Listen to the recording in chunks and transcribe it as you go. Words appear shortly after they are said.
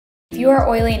If you are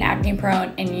oily and acne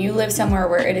prone and you live somewhere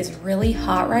where it is really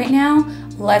hot right now,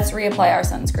 let's reapply our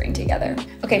sunscreen together.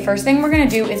 Okay, first thing we're gonna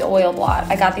do is oil blot.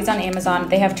 I got these on Amazon.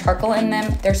 They have charcoal in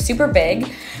them. They're super big.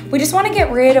 We just wanna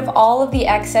get rid of all of the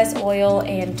excess oil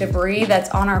and debris that's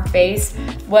on our face,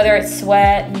 whether it's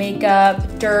sweat,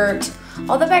 makeup, dirt,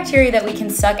 all the bacteria that we can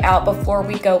suck out before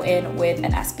we go in with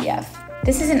an SPF.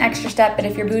 This is an extra step, but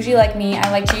if you're bougie like me, I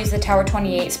like to use the Tower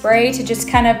 28 spray to just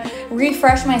kind of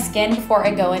refresh my skin before I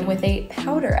go in with a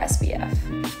powder SPF.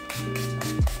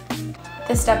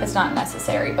 This step is not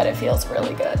necessary, but it feels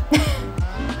really good.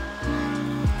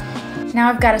 Now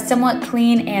I've got a somewhat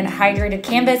clean and hydrated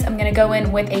canvas. I'm gonna go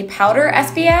in with a powder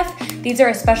SPF. These are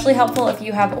especially helpful if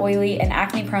you have oily and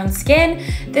acne prone skin.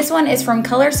 This one is from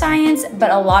Color Science,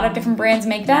 but a lot of different brands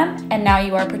make them, and now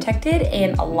you are protected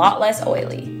and a lot less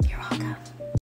oily.